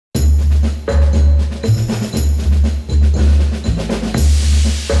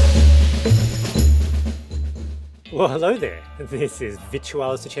Well, hello there. This is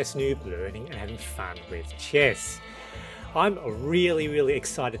Virtualis the Chess Noob, learning and having fun with chess. I'm really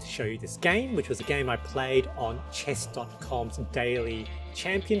excited to show you this game, which was a game I played on chess.com's daily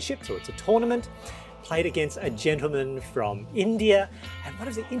championship, so it's a tournament. Played against a gentleman from India, and one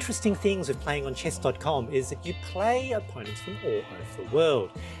of the interesting things with playing on chess.com is that you play opponents from all over the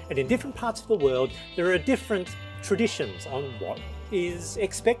world. And in different parts of the world, there are different traditions on what is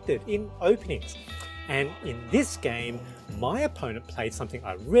expected in openings. And in this game, my opponent played something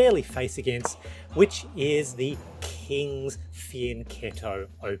I rarely face against, which is the King's Fianchetto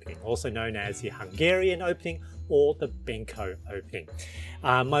Opening, also known as the Hungarian Opening or the Benko Opening.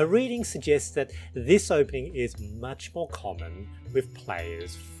 My reading suggests that this opening is much more common with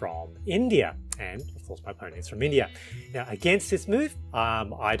players from India, and of course my opponent is from India. Now against this move,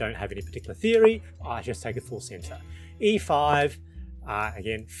 I don't have any particular theory, I just take it full center. E5,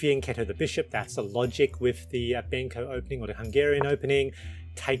 again, Fianchetto the bishop, that's the logic with the Benko Opening or the Hungarian Opening.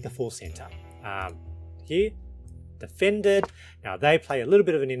 Take the full center. Here, defended. Now they play a little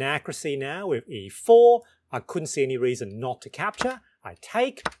bit of an inaccuracy now with E4. I couldn't see any reason not to capture. I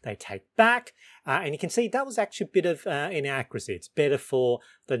take, they take back, and you can see that was actually a bit of inaccuracy. It's better for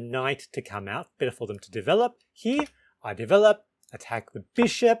the knight to come out, better for them to develop. Here, I develop, attack the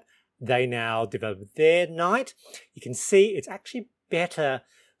bishop. They now develop their knight. You can see it's actually better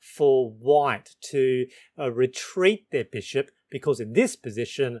for white to retreat their bishop, because in this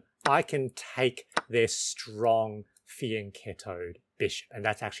position I can take their strong fianchettoed bishop, and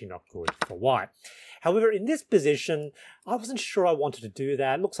that's actually not good for white. However, in this position I wasn't sure I wanted to do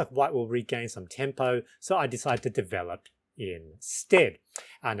that. It looks like white will regain some tempo, so I decided to develop instead.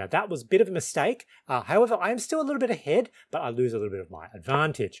 Now that was a bit of a mistake. However, I am still a little bit ahead, but I lose a little bit of my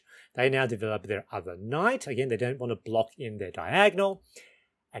advantage. They now develop their other knight. Again, they don't want to block in their diagonal.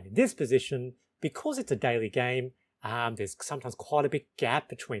 And in this position, because it's a daily game, there's sometimes quite a big gap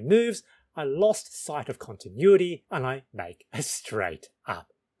between moves. I lost sight of continuity and I make a straight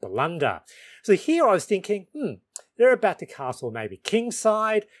up blunder. So here I was thinking, they're about to castle maybe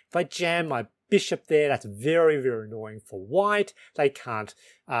kingside. If I jam my bishop there, that's very annoying for white. They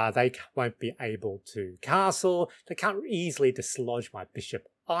won't be able to castle. They can't easily dislodge my bishop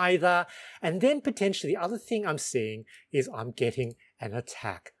either. And then potentially the other thing I'm seeing is I'm getting an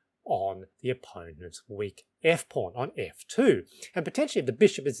attack on the opponent's weak f-pawn on f2. And potentially if the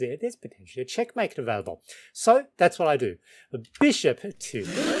bishop is there, there's potentially a checkmate available. So that's what I do. The bishop to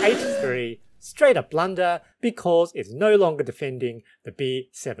h3, straight up blunder, because it's no longer defending the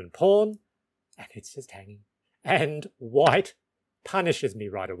b7 pawn, and it's just hanging. And white punishes me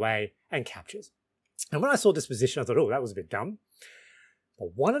right away and captures. And when I saw this position, I thought, oh, that was a bit dumb.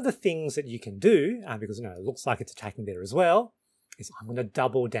 But one of the things that you can do, because it looks like it's attacking there as well, is I'm going to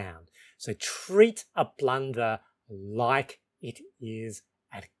double down. So treat a blunder like it is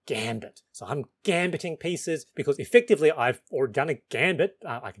a gambit. So I'm gambiting pieces because effectively I've already done a gambit.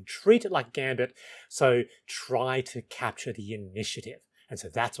 I can treat it like a gambit. So try to capture the initiative. And so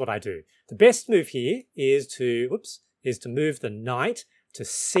that's what I do. The best move here is to move the knight to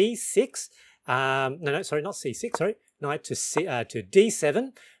c6. Sorry, not c6. Sorry, knight to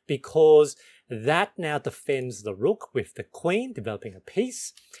d7, because that now defends the rook with the queen, developing a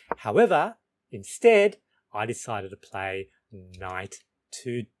piece. However, instead, I decided to play knight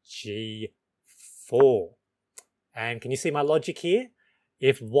to g4. And can you see my logic here?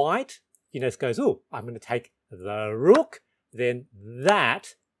 If white, goes, oh, I'm going to take the rook, then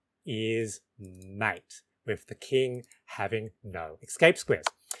that is mate, with the king having no escape squares.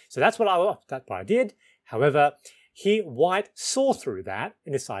 So that's what I did. However, here white saw through that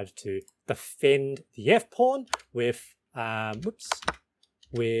and decided to defend the f-pawn with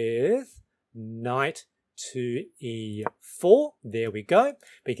knight to e4. There we go.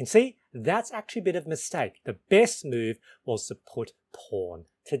 But you can see that's actually a bit of a mistake. The best move was to put pawn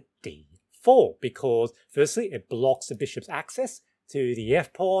to d4, because firstly it blocks the bishop's access to the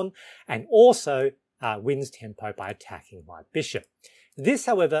f-pawn and also wins tempo by attacking my bishop. This,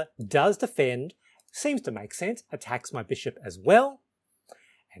 however, does defend, seems to make sense, attacks my bishop as well.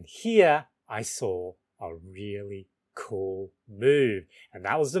 And here I saw a really cool move, and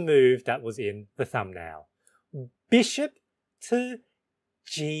that was the move that was in the thumbnail. Bishop to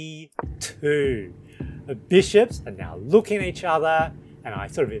g2. The bishops are now looking at each other, and I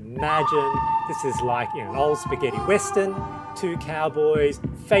sort of imagine this is like in an old spaghetti western, two cowboys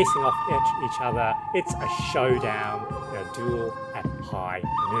facing off each other. It's a showdown, a duel at high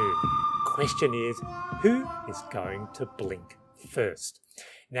noon. Question is, who is going to blink first?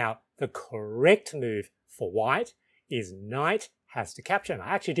 Now, the correct move for white is knight has to capture, and I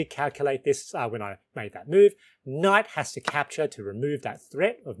actually did calculate this when I made that move. Knight has to capture to remove that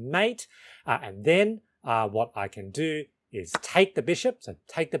threat of mate, and then what I can do is take the bishop. So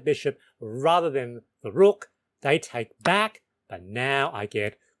take the bishop rather than the rook. They take back, but now I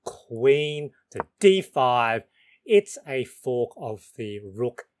get queen to d5. It's a fork of the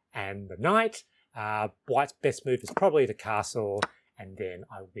rook and the knight. White's best move is probably the castle, and then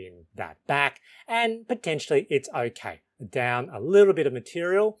I win that back, and potentially it's okay. Down a little bit of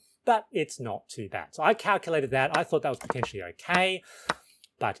material, but it's not too bad. So I calculated that. I thought that was potentially okay,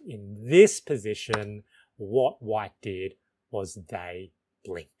 but in this position, what white did was they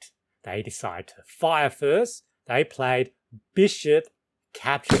blinked. They decided to fire first. They played bishop,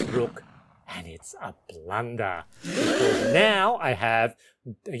 captured rook, and it's a blunder. Because now I have,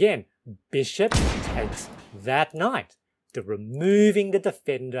 again, bishop takes that knight, removing the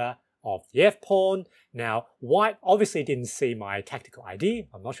defender of the f-pawn. Now, white obviously didn't see my tactical idea.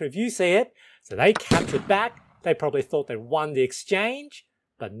 I'm not sure if you see it. So they captured back. They probably thought they won the exchange.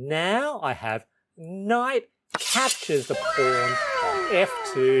 But now I have knight captures the pawn on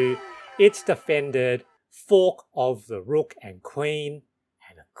f2. It's defended. Fork of the rook and queen.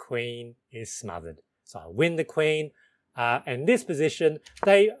 And the queen is smothered. So I win the queen. And this position,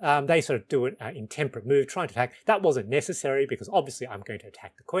 they sort of do an intemperate move, trying to attack. That wasn't necessary because obviously I'm going to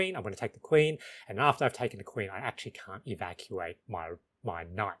attack the queen. I'm going to take the queen, and after I've taken the queen, I actually can't evacuate my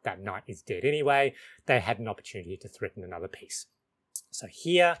knight. That knight is dead anyway. They had an opportunity to threaten another piece. So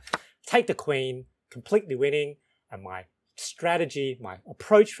here, take the queen, completely winning, and my strategy, my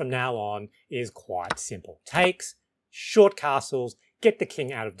approach from now on is quite simple. Takes, short castles, get the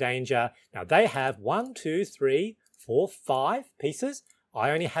king out of danger. Now they have 1, 2, 3, 4, 5 pieces.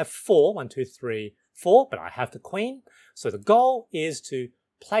 I only have 4, 1, 2, 3, 4, but I have the queen. So the goal is to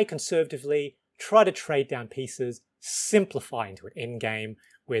play conservatively, try to trade down pieces, simplify into an endgame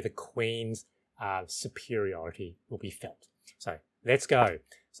where the queen's superiority will be felt. So let's go.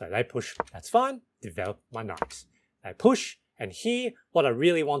 So they push, that's fine, develop my knight. They push, and here what I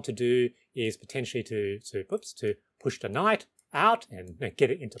really want to do is potentially to push the knight out and get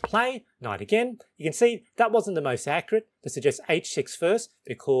it into play. Knight again. You can see that wasn't the most accurate. To suggest h6 first,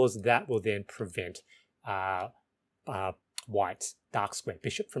 because that will then prevent white's dark square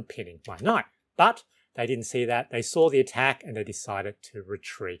bishop from pinning my knight. But they didn't see that. They saw the attack and they decided to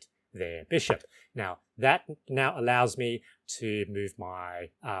retreat their bishop. Now that now allows me to move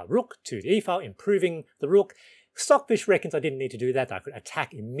my rook to the e file, improving the rook. Stockfish reckons I didn't need to do that. I could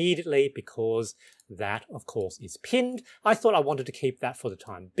attack immediately because that, of course, is pinned. I thought I wanted to keep that for the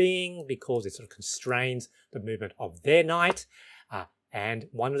time being because it sort of constrains the movement of their knight. And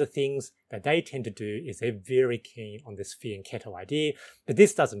one of the things that they tend to do is they're very keen on this Fianchetto idea, but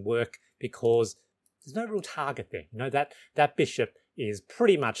this doesn't work because there's no real target there. You know, that bishop is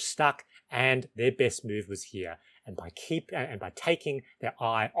pretty much stuck, and their best move was here. And by taking their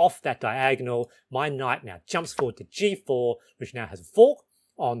eye off that diagonal, my knight now jumps forward to g4, which now has a fork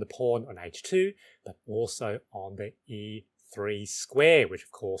on the pawn on h2, but also on the e3 square, which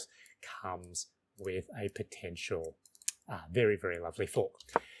of course comes with a potential very, very lovely fork.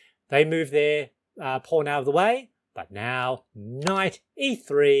 They move their pawn out of the way, but now knight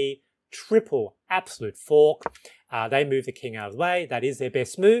e3, triple absolute fork. They move the king out of the way. That is their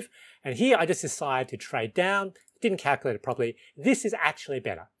best move. And here I just decided to trade down. Didn't calculate it properly. This is actually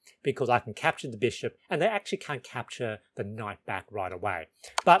better because I can capture the bishop and they actually can't capture the knight back right away.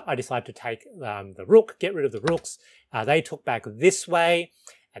 But I decided to take the rook, get rid of the rooks. They took back this way,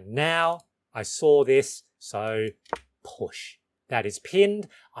 and now I saw this, so push. That is pinned.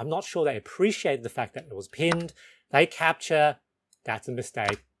 I'm not sure they appreciated the fact that it was pinned. They capture, that's a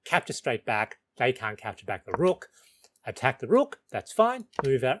mistake. Capture straight back, they can't capture back the rook. Attack the rook, that's fine.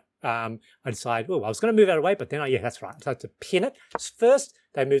 Move out. I decided, oh, I was going to move out of the way, but then, yeah, that's right. I decided to pin it. First,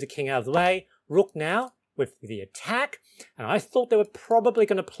 they move the king out of the way. Rook now with the attack. And I thought they were probably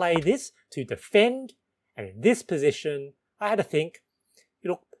going to play this to defend. And in this position, I had to think,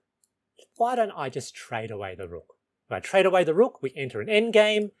 look, why don't I just trade away the rook? If I trade away the rook, we enter an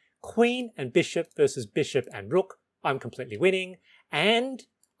endgame. Queen and bishop versus bishop and rook. I'm completely winning. And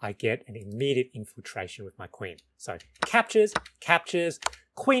I get an immediate infiltration with my queen. So captures, captures,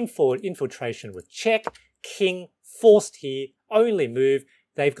 queen forward infiltration with check, king forced here, only move.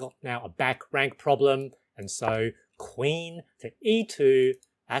 They've got now a back rank problem. And so queen to e2,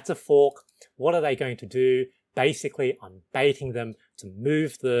 that's a fork. What are they going to do? Basically, I'm baiting them to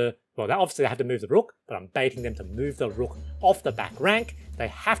move the, well, obviously they have to move the rook, but I'm baiting them to move the rook off the back rank. They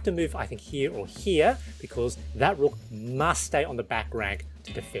have to move, I think, here or here, because that rook must stay on the back rank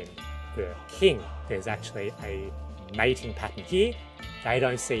to defend the king. There's actually a mating pattern here. They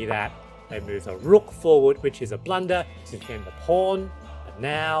don't see that. They move the rook forward, which is a blunder, to defend the pawn. And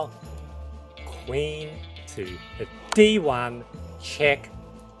now, queen to the d1, check,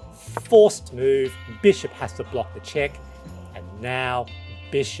 forced move, bishop has to block the check, and now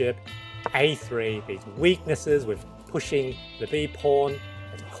bishop a3, these weaknesses with pushing the b pawn,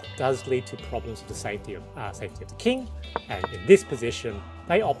 it does lead to problems with the safety of the king, and in this position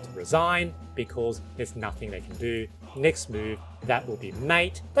they opt to resign because there's nothing they can do. Next move, that will be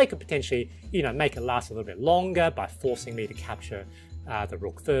mate. They could potentially, make it last a little bit longer by forcing me to capture the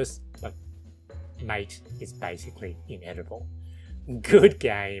rook first, but mate is basically inedible. Good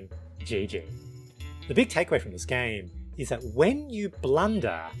game, GG. The big takeaway from this game is that when you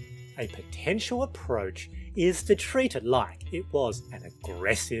blunder, a potential approach is to treat it like it was an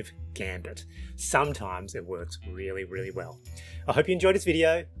aggressive gambit. Sometimes it works really, really well. I hope you enjoyed this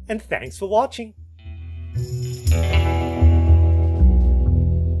video, and thanks for watching.